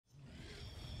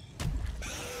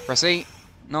Press E.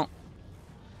 No.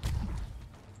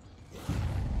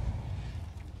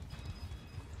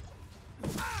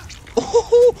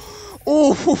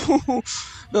 Oh,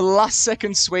 the last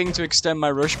second swing to extend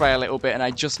my rush by a little bit, and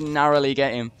I just narrowly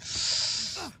get him.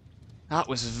 That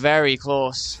was very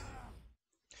close.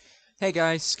 Hey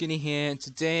guys, Skinny here, and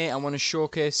today I want to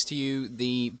showcase to you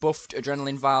the buffed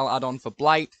Adrenaline Vial add-on for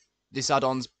Blight. This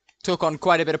add-on's took on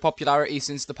quite a bit of popularity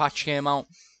since the patch came out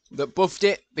that buffed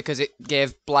it, because it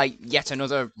gave Blight yet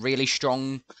another really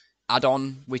strong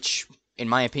add-on, which, in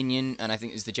my opinion, and I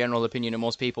think is the general opinion of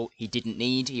most people, he didn't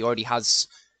need. He already has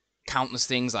countless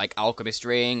things like Alchemist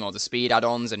Ring or the speed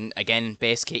add-ons, and again,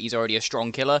 base kit, he's already a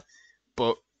strong killer.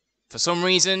 But for some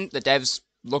reason, the devs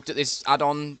looked at this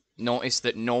add-on, noticed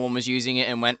that no one was using it,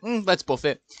 and went, let's buff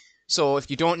it. So if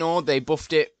you don't know, they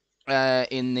buffed it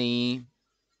in the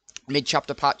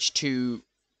mid-chapter patch to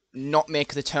not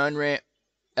make the turn rate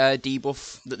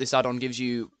debuff that this add-on gives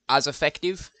you as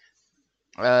effective.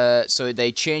 So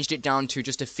they changed it down to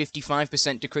just a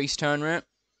 55% decreased turn rate.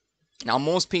 Now,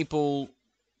 most people,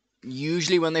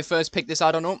 usually when they first pick this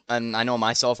add-on up, and I know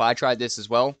myself, I tried this as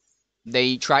well,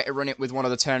 they try to run it with one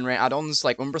of the turn rate add-ons,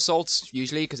 like Umbra Salts,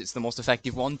 usually, because it's the most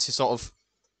effective one, to sort of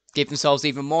give themselves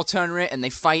even more turn rate, and they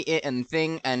fight it and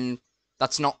and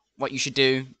that's not what you should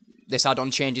do. This add-on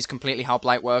changes completely how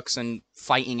Blight works, and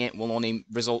fighting it will only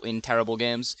result in terrible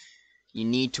games. You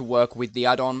need to work with the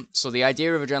add-on. So the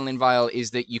idea of Adrenaline Vial is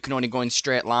that you can only go in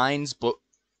straight lines, but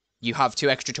you have 2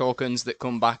 extra tokens that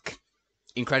come back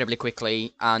incredibly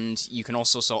quickly, and you can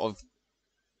also sort of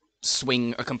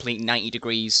swing a complete 90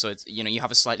 degrees, so it's, you have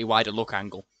a slightly wider look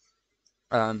angle.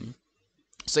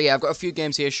 So yeah, I've got a few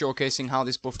games here showcasing how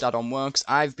this buffed add-on works.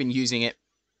 I've been using it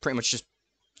pretty much just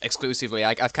exclusively.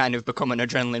 I've kind of become an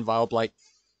Adrenaline Vial Blight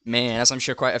main, as I'm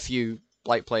sure quite a few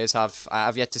Blight players have.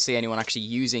 I've yet to see anyone actually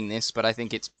using this, but I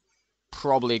think it's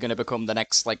probably going to become the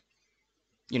next,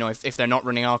 if they're not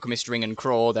running Alchemist Ring and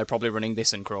Crow, they're probably running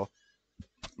this and Crow.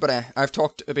 But I've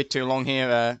talked a bit too long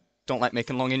here. Don't like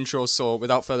making long intros, so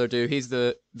without further ado, here's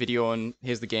the video and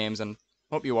here's the games, and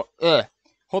hope you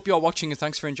are watching and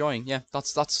thanks for enjoying. Yeah,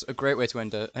 that's a great way to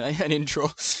end an intro.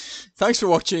 Thanks for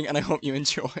watching, and I hope you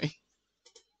enjoy.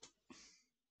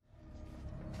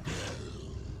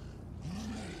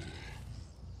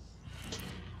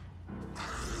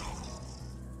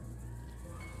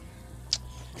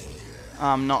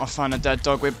 I'm not a fan of Dead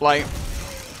Dog with Blight.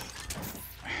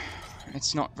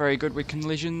 It's not very good with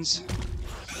collisions.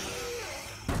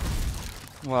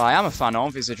 Well, I am a fan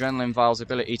of is Adrenaline Vial's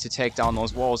ability to take down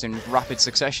those walls in rapid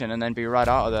succession and then be right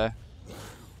out of there.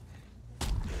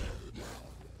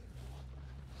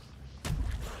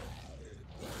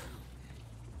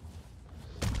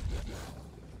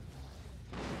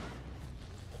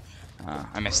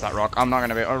 I missed that rock. I'm not going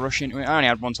to be able to rush into it. I only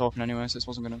had 1 token anyway, so this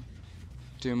wasn't going to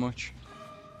do much.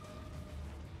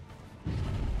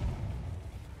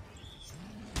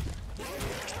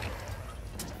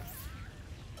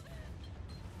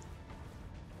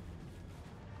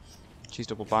 She's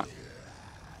double back.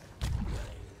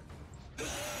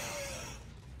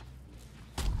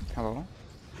 Hello.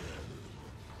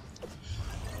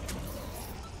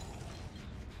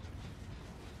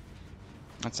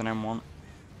 That's an M1.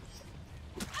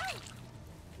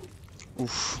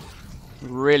 Oof.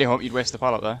 Really hope you'd waste the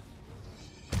pallet there.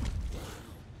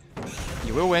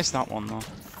 You will waste that one though.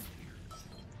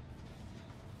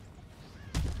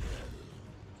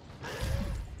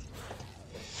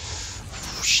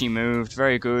 She moved.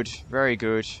 Very good. Very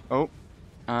good. Oh,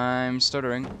 I'm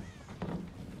stuttering.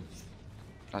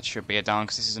 That should be a down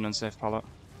because this is an unsafe pallet.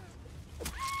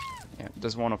 Yeah,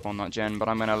 there's 1 up on that gen, but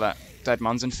I'm going to let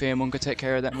Deadmans and Fearmonger take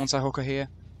care of that once I hook her here.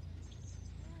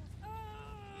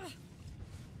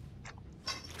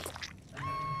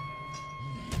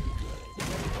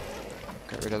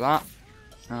 Get rid of that.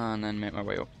 And then make my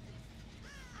way up.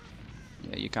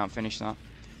 Yeah, you can't finish that.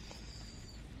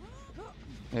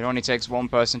 It only takes 1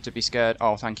 person to be scared.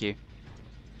 Oh, thank you.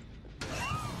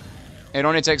 It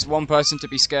only takes 1 person to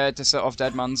be scared to set off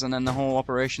Deadmans, and then the whole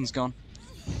operation's gone.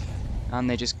 And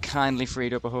they just kindly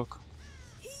freed up a hook.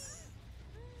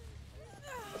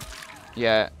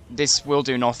 Yeah, this will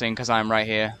do nothing because I'm right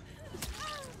here.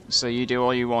 So you do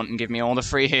all you want and give me all the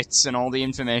free hits and all the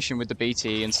information with the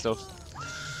BT and stuff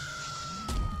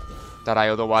that I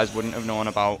otherwise wouldn't have known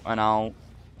about, and I'll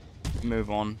move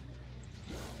on.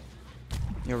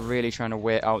 You're really trying to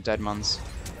wait out Deadmans.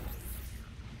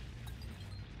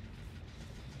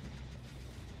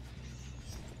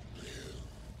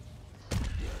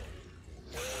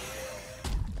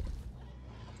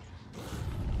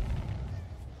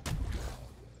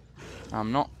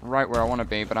 I'm not right where I want to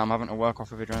be, but I'm having to work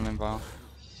off of Adrenaline Vial.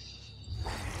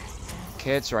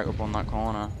 Kate's right up on that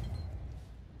corner.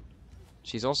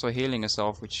 She's also healing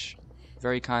herself, which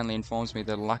very kindly informs me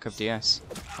the lack of DS.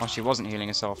 Oh, she wasn't healing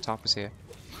herself. Tap was here.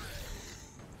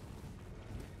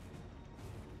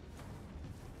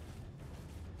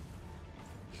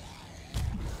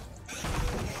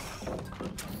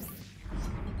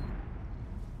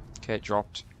 Kate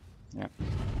dropped. Yep.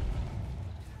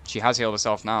 She has healed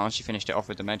herself now. She finished it off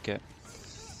with the medkit.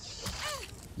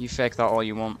 You fake that all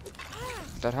you want.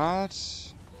 That hard?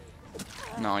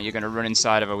 No, you're going to run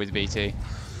inside of her with BT.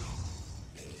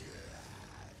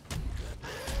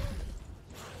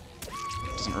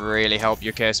 Doesn't really help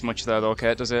your case much there though,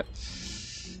 Kate, does it?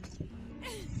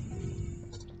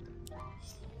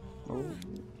 Oh.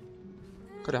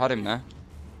 Could have had him there.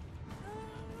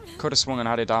 Could have swung and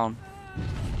had it down.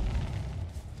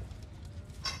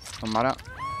 Don't matter.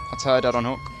 That's her dead on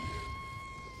hook.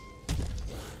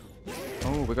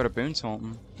 Oh, we got a boon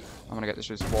totem. I'm gonna get this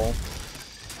through this wall.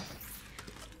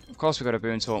 Of course we got a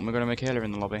boon totem. We're gonna make Michaela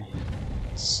in the lobby.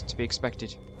 It's to be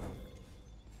expected.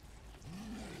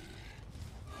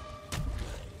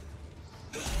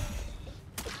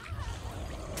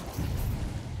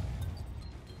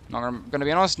 I'm gonna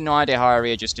be honest, no idea how I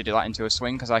readjusted that into a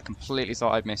swing because I completely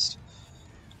thought I'd missed.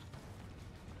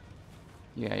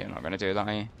 Yeah, you're not gonna do that,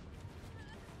 are you?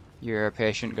 You're a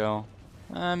patient girl.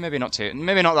 Maybe not too.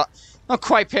 Maybe not that. Not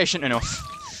quite patient enough.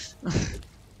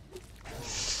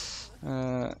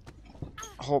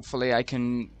 Hopefully I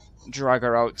can drag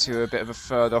her out to a bit of a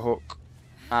further hook.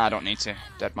 I don't need to.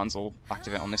 Dead Man's will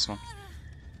activate on this one.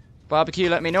 Barbecue,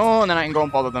 let me know, and then I can go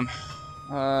and bother them.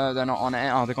 They're not on it.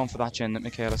 Oh, they're going for that gen that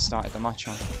Michaela started the match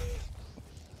on.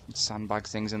 Sandbag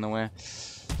things in the way.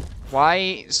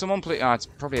 Why? Someone please... Oh, it's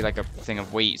probably like a thing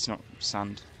of wheat. It's not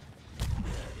sand.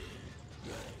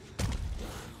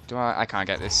 Do I can't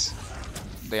get this.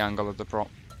 The angle of the prop.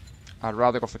 I'd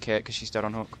rather go for Kate because she's dead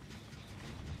on hook.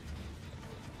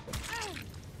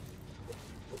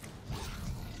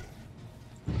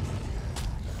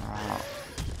 Oh.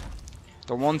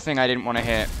 The one thing I didn't want to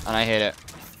hit, and I hit it.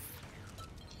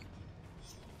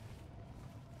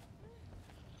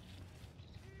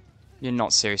 You're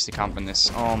not seriously camping this.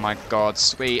 Oh my god,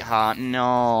 sweetheart,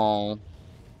 no.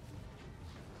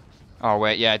 Oh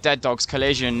wait, yeah, Dead Dog's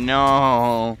collision,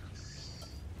 no.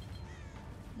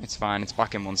 It's fine, it's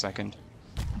back in 1 second.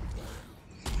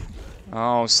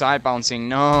 Oh, side bouncing,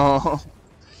 no.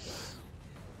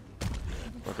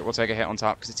 Okay, we'll take a hit on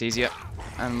top because it's easier.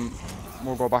 And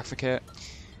we'll go back for Kate.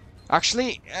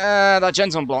 Actually, that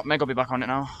gen's unblocked. Meg will be back on it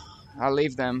now. I'll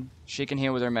leave them. She can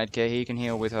heal with her medkit, he can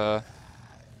heal with her.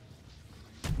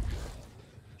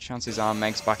 Chances are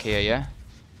Meg's back here, yeah?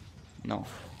 No,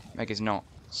 Meg is not.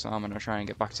 So I'm going to try and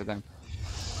get back to them.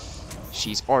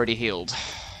 She's already healed.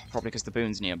 Probably because the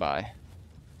boon's nearby.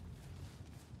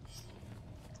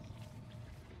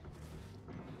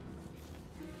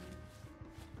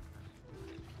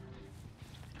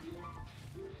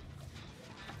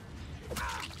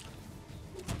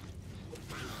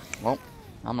 Well,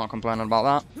 I'm not complaining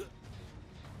about that.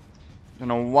 Don't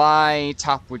know why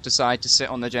Tap would decide to sit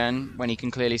on the gen when he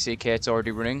can clearly see Kate's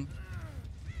already running.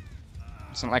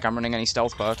 It's not like I'm running any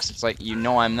stealth perks. It's like, you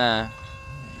know I'm there.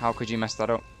 How could you mess that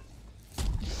up?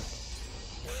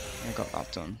 I got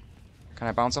that done. Can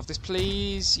I bounce off this,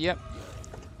 please? Yep.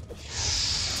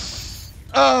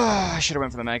 I should have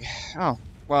went for the Meg. Oh,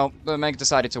 well, the Meg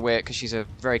decided to wait because she's a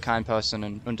very kind person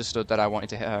and understood that I wanted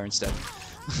to hit her instead.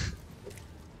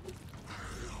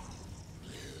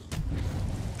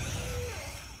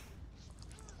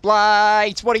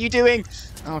 Blight, what are you doing?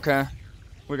 Okay,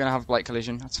 we're gonna have Blight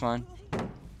collision. That's fine.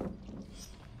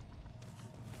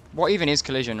 What even is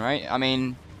collision, right? I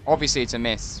mean, obviously it's a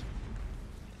myth.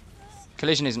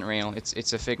 Collision isn't real.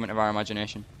 It's a figment of our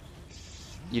imagination.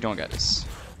 You don't get this.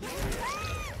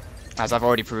 As I've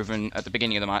already proven at the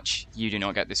beginning of the match, you do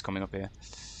not get this coming up here.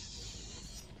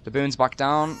 The boon's back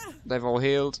down. They've all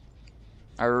healed.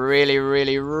 I really,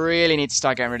 really, really need to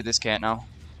start getting rid of this Kate now.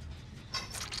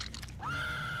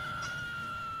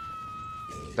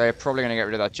 They're probably going to get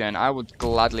rid of that gen. I would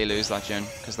gladly lose that gen,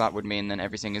 because that would mean then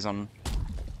everything is on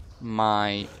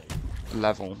my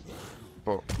level.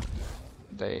 But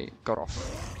they got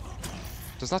off.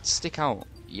 Does that stick out?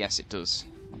 Yes, it does.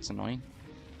 That's annoying.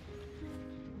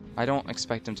 I don't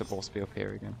expect them to both be up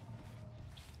here again.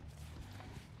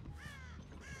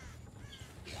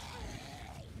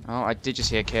 Oh, I did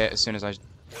just hear Kate as soon as I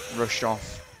rushed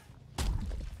off.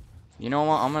 You know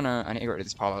what? I need to get rid of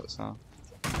this pallet, so...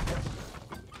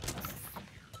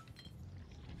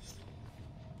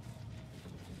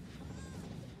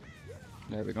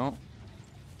 There we go.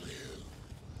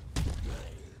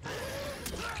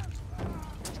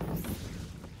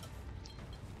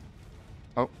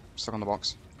 stuck on the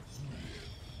box.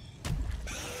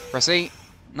 Press E.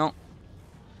 No.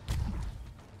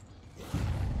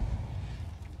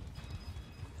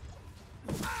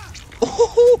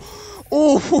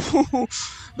 Oh,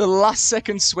 the last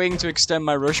second swing to extend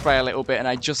my rush by a little bit, and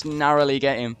I just narrowly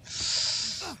get him.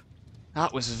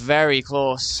 That was very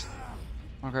close.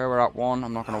 Okay, we're at 1.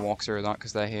 I'm not going to walk through that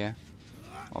because they're here.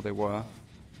 Or they were.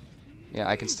 Yeah,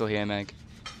 I can still hear Meg.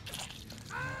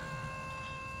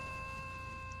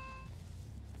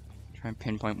 Try and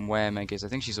pinpoint where Meg is. I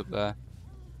think she's up there.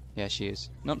 Yeah, she is.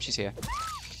 Nope, she's here.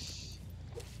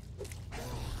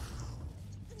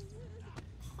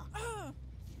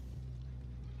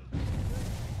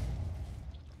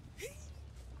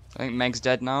 I think Meg's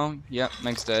dead now. Yep,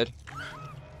 Meg's dead.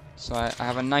 So I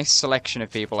have a nice selection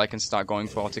of people I can start going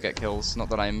for to get kills. Not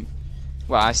that I'm...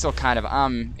 Well, I still kind of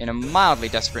am in a mildly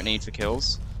desperate need for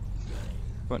kills.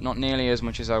 But not nearly as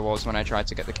much as I was when I tried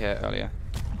to get the kit earlier.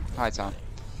 Hi, Tom.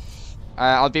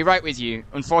 I'll be right with you.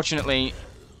 Unfortunately,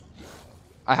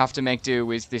 I have to make do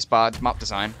with this bad map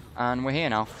design. And we're here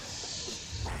now.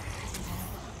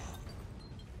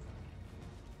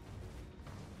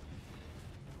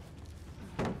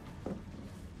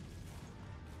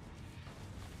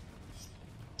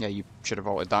 Yeah, you should have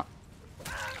altered that.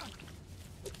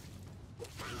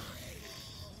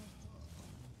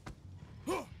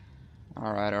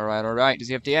 Alright, alright, alright. Does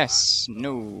he have DS?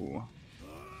 No.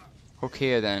 Hook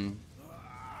here then.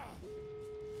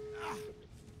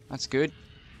 That's good.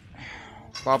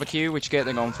 Barbecue, which gate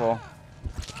they're going for?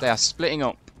 They are splitting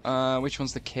up. Which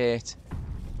one's the Kate?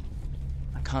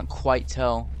 I can't quite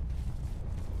tell.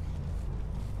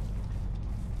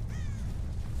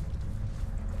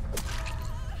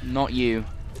 Not you.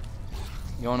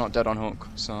 You're not dead on hook,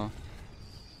 so...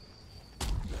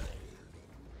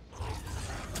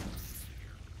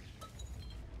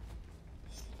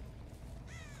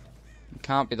 It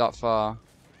can't be that far.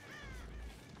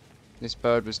 This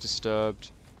bird was disturbed.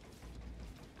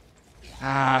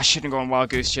 Ah, I shouldn't go on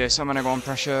Wild Goose Chase. I'm gonna go and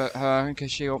pressure her in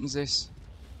case she opens this.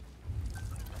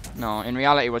 No, in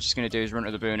reality what she's gonna do is run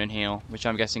to the boon and heal, which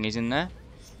I'm guessing is in there.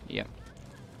 Yep.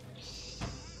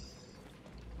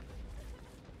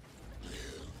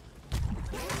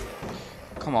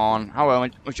 Come on, how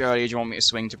much earlier do you want me to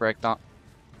swing to break that?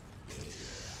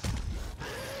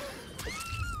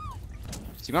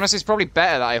 To be honest, it's probably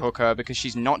better that I hook her because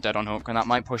she's not dead on hook, and that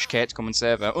might push Kate to come and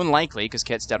save her. Unlikely, because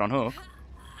Kate's dead on hook.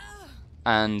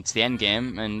 And it's the end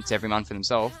game, and it's every man for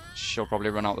himself. She'll probably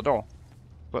run out the door.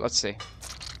 But let's see.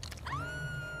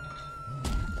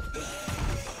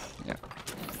 Yeah.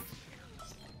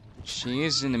 She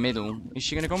is in the middle. Is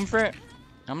she going to come for it?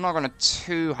 I'm not going to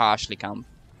too harshly camp.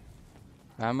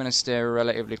 I'm going to stay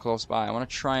relatively close by. I want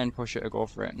to try and push her to go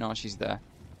for it. No, she's there.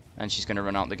 And she's going to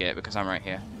run out the gate because I'm right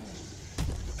here.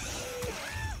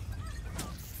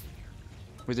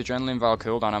 With Adrenaline Vial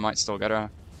cooldown, I might still get her.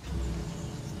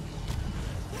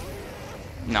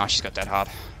 No, she's got Dead Hard.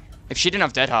 If she didn't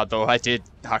have Dead Hard, though, I did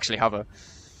actually have her.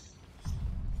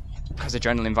 Because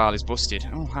Adrenaline Vial is busted.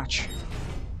 Oh, hatch.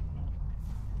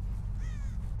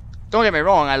 Don't get me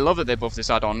wrong, I love that they buffed this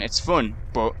add-on. It's fun,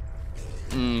 but...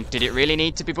 did it really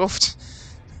need to be buffed?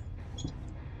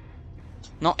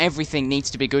 Not everything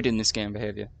needs to be good in this game,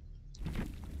 behaviour.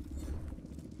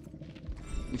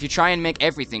 If you try and make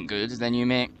everything good, then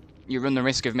you run the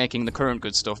risk of making the current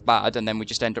good stuff bad, and then we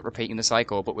just end up repeating the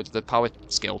cycle, but with the power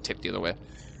skill tipped the other way.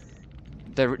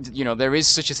 There is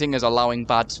such a thing as allowing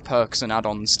bad perks and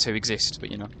add-ons to exist, but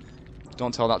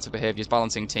don't tell that to Behaviour's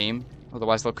balancing team,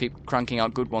 otherwise they'll keep cranking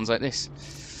out good ones like this.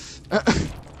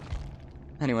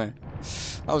 Anyway,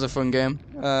 that was a fun game.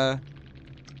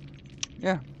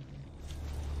 Yeah.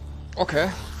 Okay.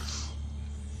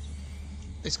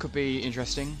 This could be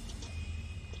interesting.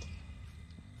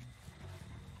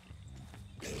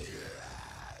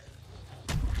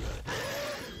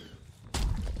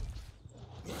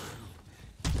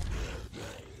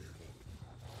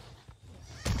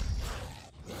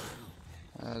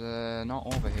 They're not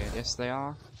over here. Yes, they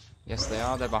are. Yes, they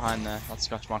are. They're behind there. That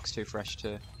scratch mark's too fresh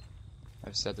to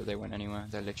have said that they went anywhere.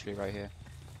 They're literally right here.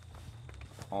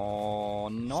 Or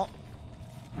not.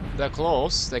 They're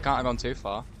close. They can't have gone too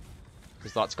far.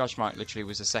 Because that scratch mark literally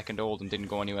was a second old and didn't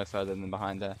go anywhere further than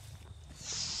behind there.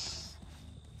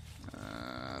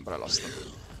 But I lost them.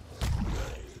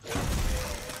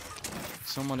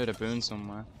 Someone did a boon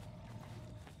somewhere.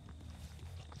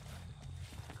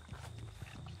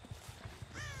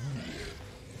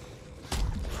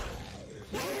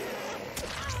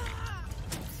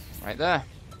 Right there.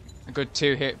 A good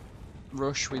 2-hit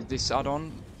rush with this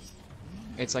add-on.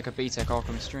 It's like a B-Tech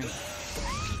Arkham stream.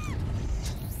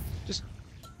 Just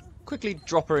quickly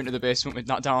drop her into the basement with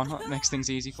that down. That makes things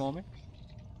easy for me.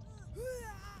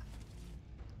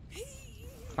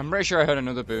 I'm pretty sure I heard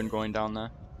another boon going down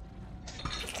there.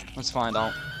 Let's find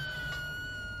out.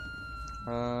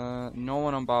 No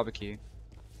one on barbecue.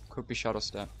 Could be Shadow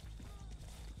Step.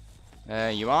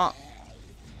 There you are.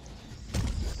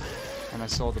 And I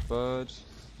saw the bird.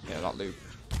 Yeah, that loop.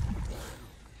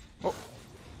 Oh!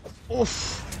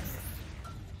 Oof!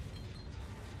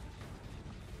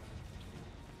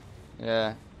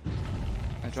 Yeah.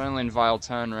 Adrenaline Vial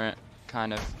turn rate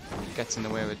kind of gets in the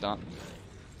way with that.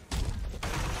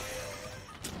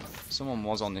 Someone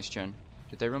was on this gen.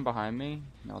 Did they run behind me?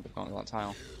 No, they've gone to that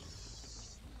tile.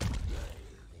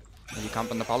 Are you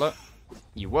camping the pallet?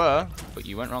 You were, but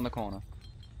you went around the corner.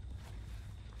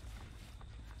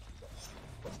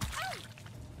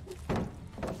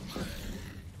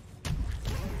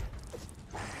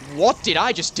 What did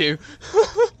I just do?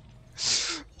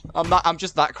 I'm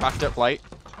just that cracked at Blight.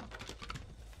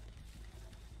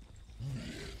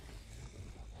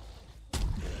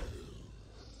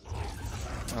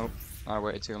 Oh, I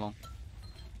waited too long.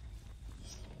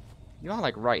 You are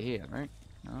like right here, right?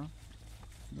 No?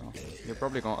 No. You're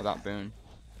probably going to that boon.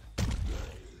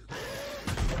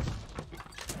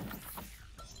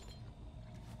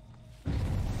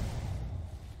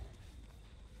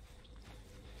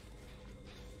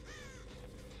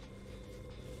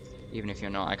 Even if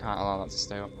you're not, I can't allow that to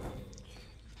stay up.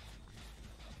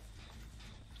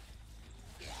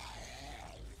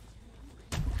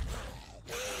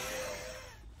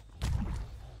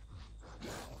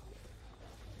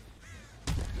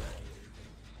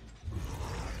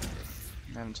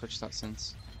 I haven't touched that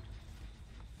since.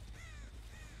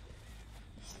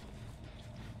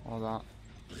 All that.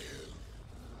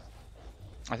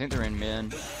 I think they're in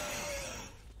main.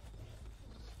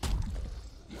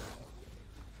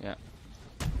 Yeah.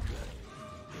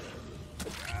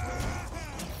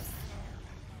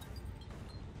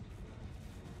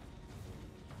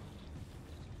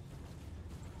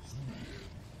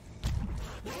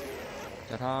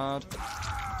 Dead hard.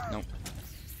 Nope.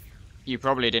 You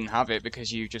probably didn't have it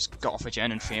because you just got off a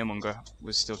gen and Fearmonger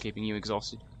was still keeping you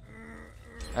exhausted.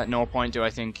 At no point do I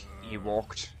think he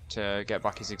walked to get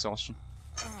back his exhaustion.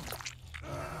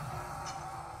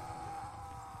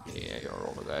 Yeah, you're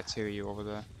over there too, you over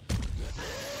there.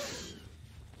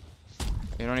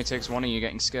 It only takes one of you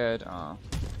getting scared. Ah.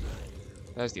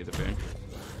 There's the other boon.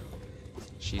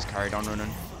 She's carried on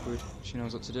running. Good, she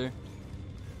knows what to do.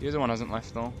 The other one hasn't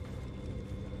left though.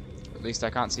 At least I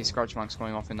can't see scratch marks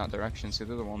going off in that direction, so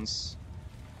the other one's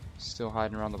still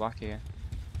hiding around the back here.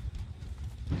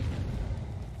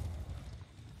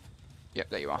 Yep,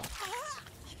 there you are.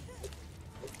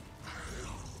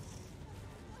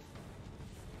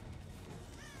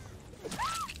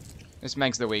 This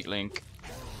makes the weak link.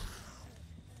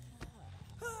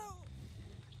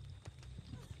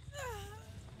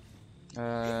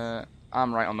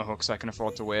 I'm right on the hook, so I can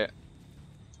afford to wait.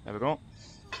 There we go.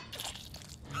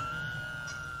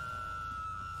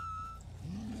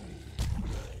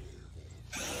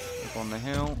 Up on the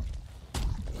hill.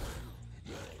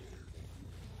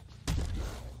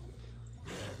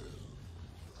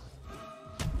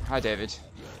 Hi, David.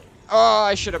 Oh,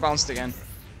 I should have bounced again.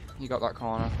 You got that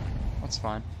corner. That's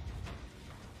fine.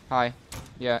 Hi.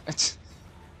 Yeah. Is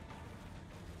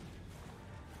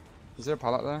there a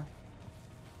pallet there?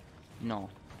 No.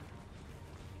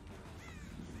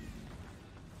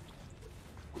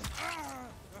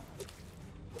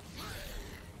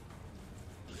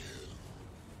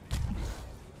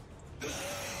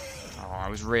 Oh, I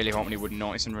was really hoping he wouldn't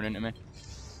notice and run into me.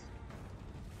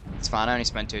 It's fine, I only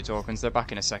spent 2 tokens. They're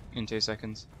back in 2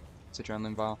 seconds. It's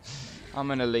Adrenaline Vial. I'm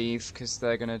gonna leave because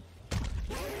they're gonna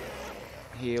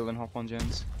heal and hop on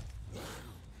gens.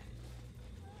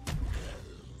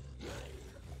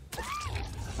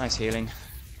 Nice healing.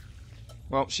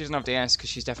 Well, she doesn't have DS because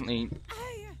she's definitely...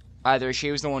 Either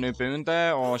she was the one who booned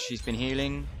there or she's been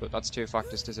healing, but that's 2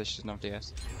 factors to say she doesn't have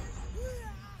DS.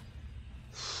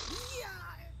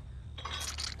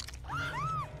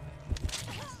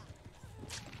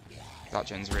 That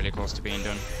gen's really close to being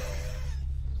done.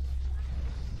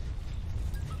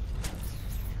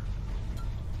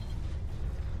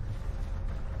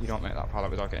 You don't make that pallet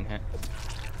without getting hit.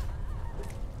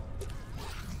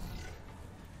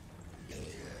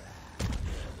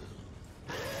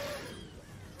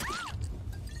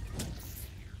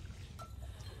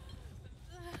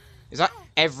 Is that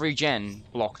every gen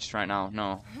blocked right now?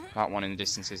 No, that one in the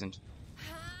distance isn't.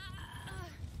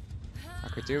 I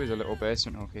could do with a little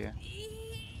basement hook here.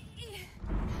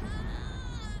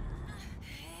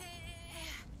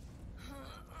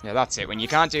 Yeah, that's it. When you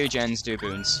can't do gens, do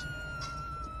boons.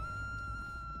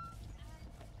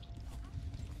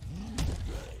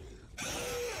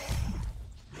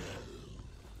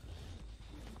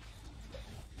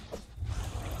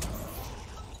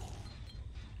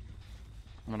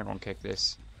 I'm gonna go and kick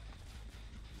this.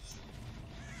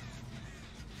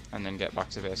 And then get back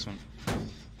to basement.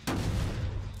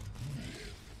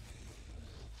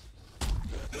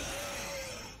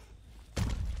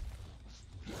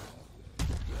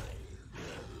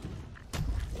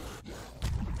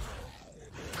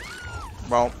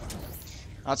 Well,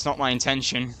 that's not my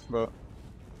intention, but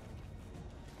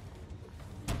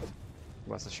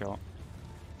worth a shot.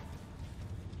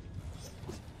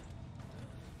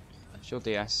 She'll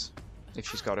DS if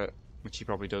she's got it, which she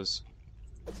probably does.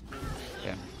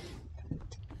 Yeah.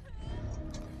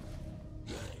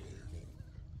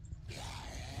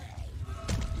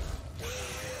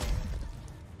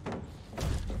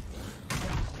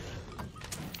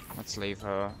 Let's leave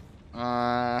her.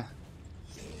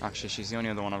 Actually, she's the only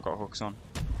other one I've got hooks on.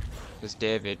 There's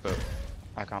David, but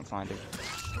I can't find him.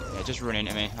 Yeah, just run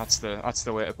into me. That's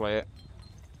the way to play it.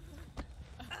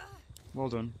 Well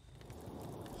done.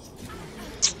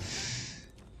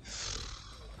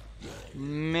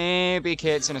 Maybe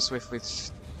Kate's in a swift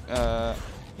with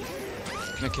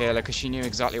Michaela, because she knew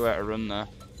exactly where to run there.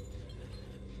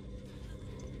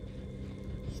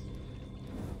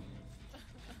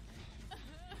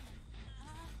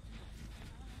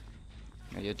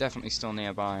 Yeah, you're definitely still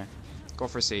nearby. Go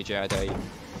for a CJ, I dare you.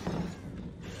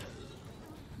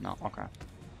 No, okay.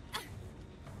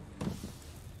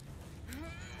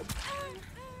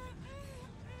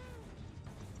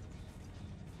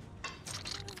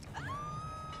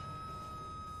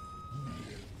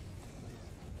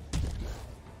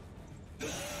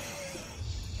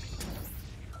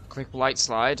 Quick Blight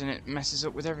slide and it messes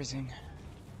up with everything.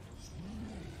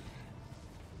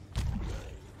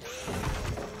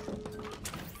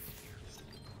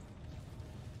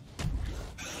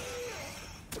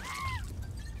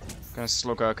 Gonna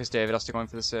slug her because David has to go in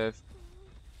for the save.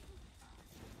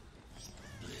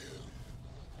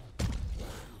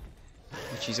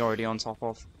 Which he's already on top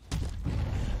of.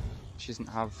 She doesn't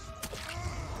have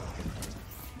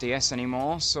DS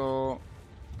anymore, so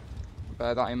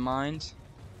bear that in mind.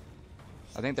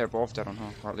 I think they're both dead on her,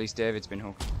 or at least David's been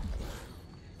hooked.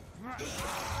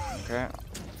 Okay.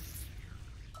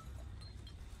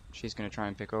 She's gonna try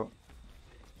and pick up.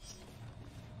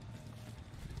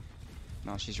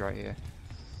 No, she's right here.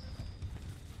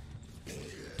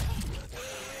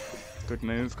 Good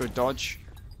move, good dodge.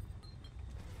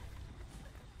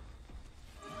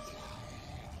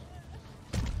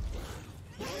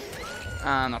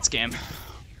 And that's game.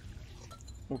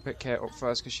 We'll pick Kate up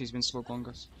first because she's been slugged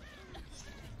longest.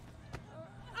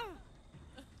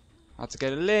 I had to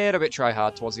get a little bit try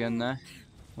hard towards the end there.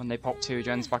 When they popped 2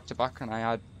 gens back to back and I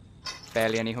had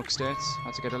barely any hook states. I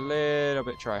had to get a little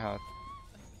bit try hard.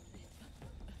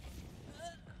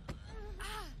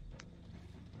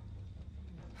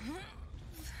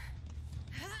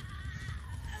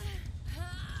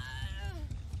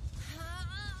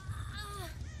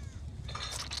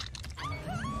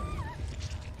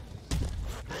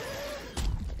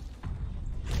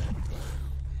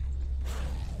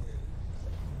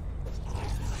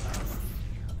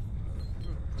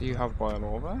 Do you have boil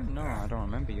over? No, I don't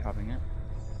remember you having it.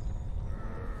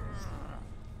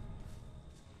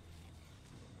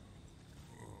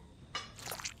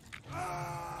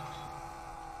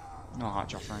 No heart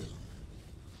chop, friend.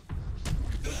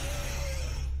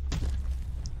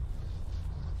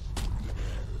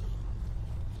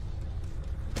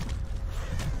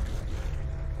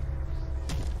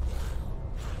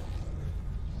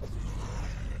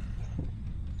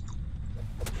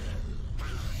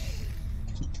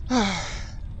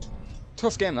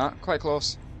 Tough game that, quite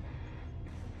close.